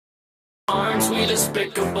Aren't we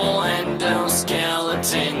despicable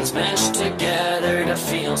endoskeletons meshed together to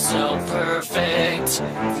feel so perfect?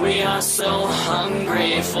 We are so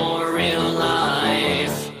hungry for real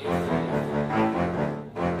life.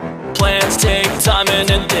 Plans take time, and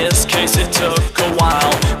in this case it took a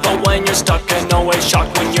while. But when you're stuck and always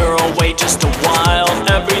shocked when you're away just a while,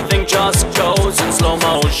 everything just goes in slow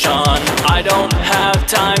motion. I don't have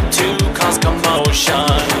time to cause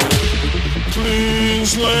commotion.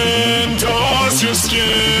 Please lend us your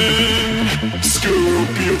skin, scoop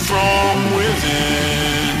you from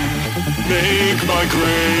within, make my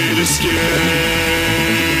great escape.